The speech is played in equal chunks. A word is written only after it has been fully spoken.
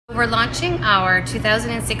We're launching our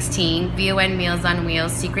 2016 VON Meals on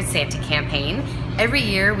Wheels Secret Santa campaign. Every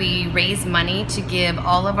year we raise money to give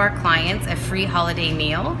all of our clients a free holiday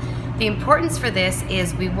meal. The importance for this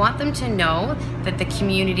is we want them to know that the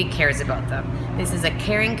community cares about them. This is a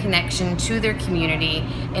caring connection to their community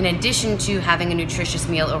in addition to having a nutritious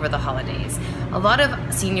meal over the holidays. A lot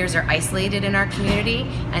of seniors are isolated in our community,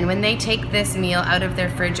 and when they take this meal out of their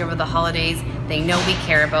fridge over the holidays, they know we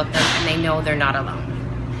care about them and they know they're not alone.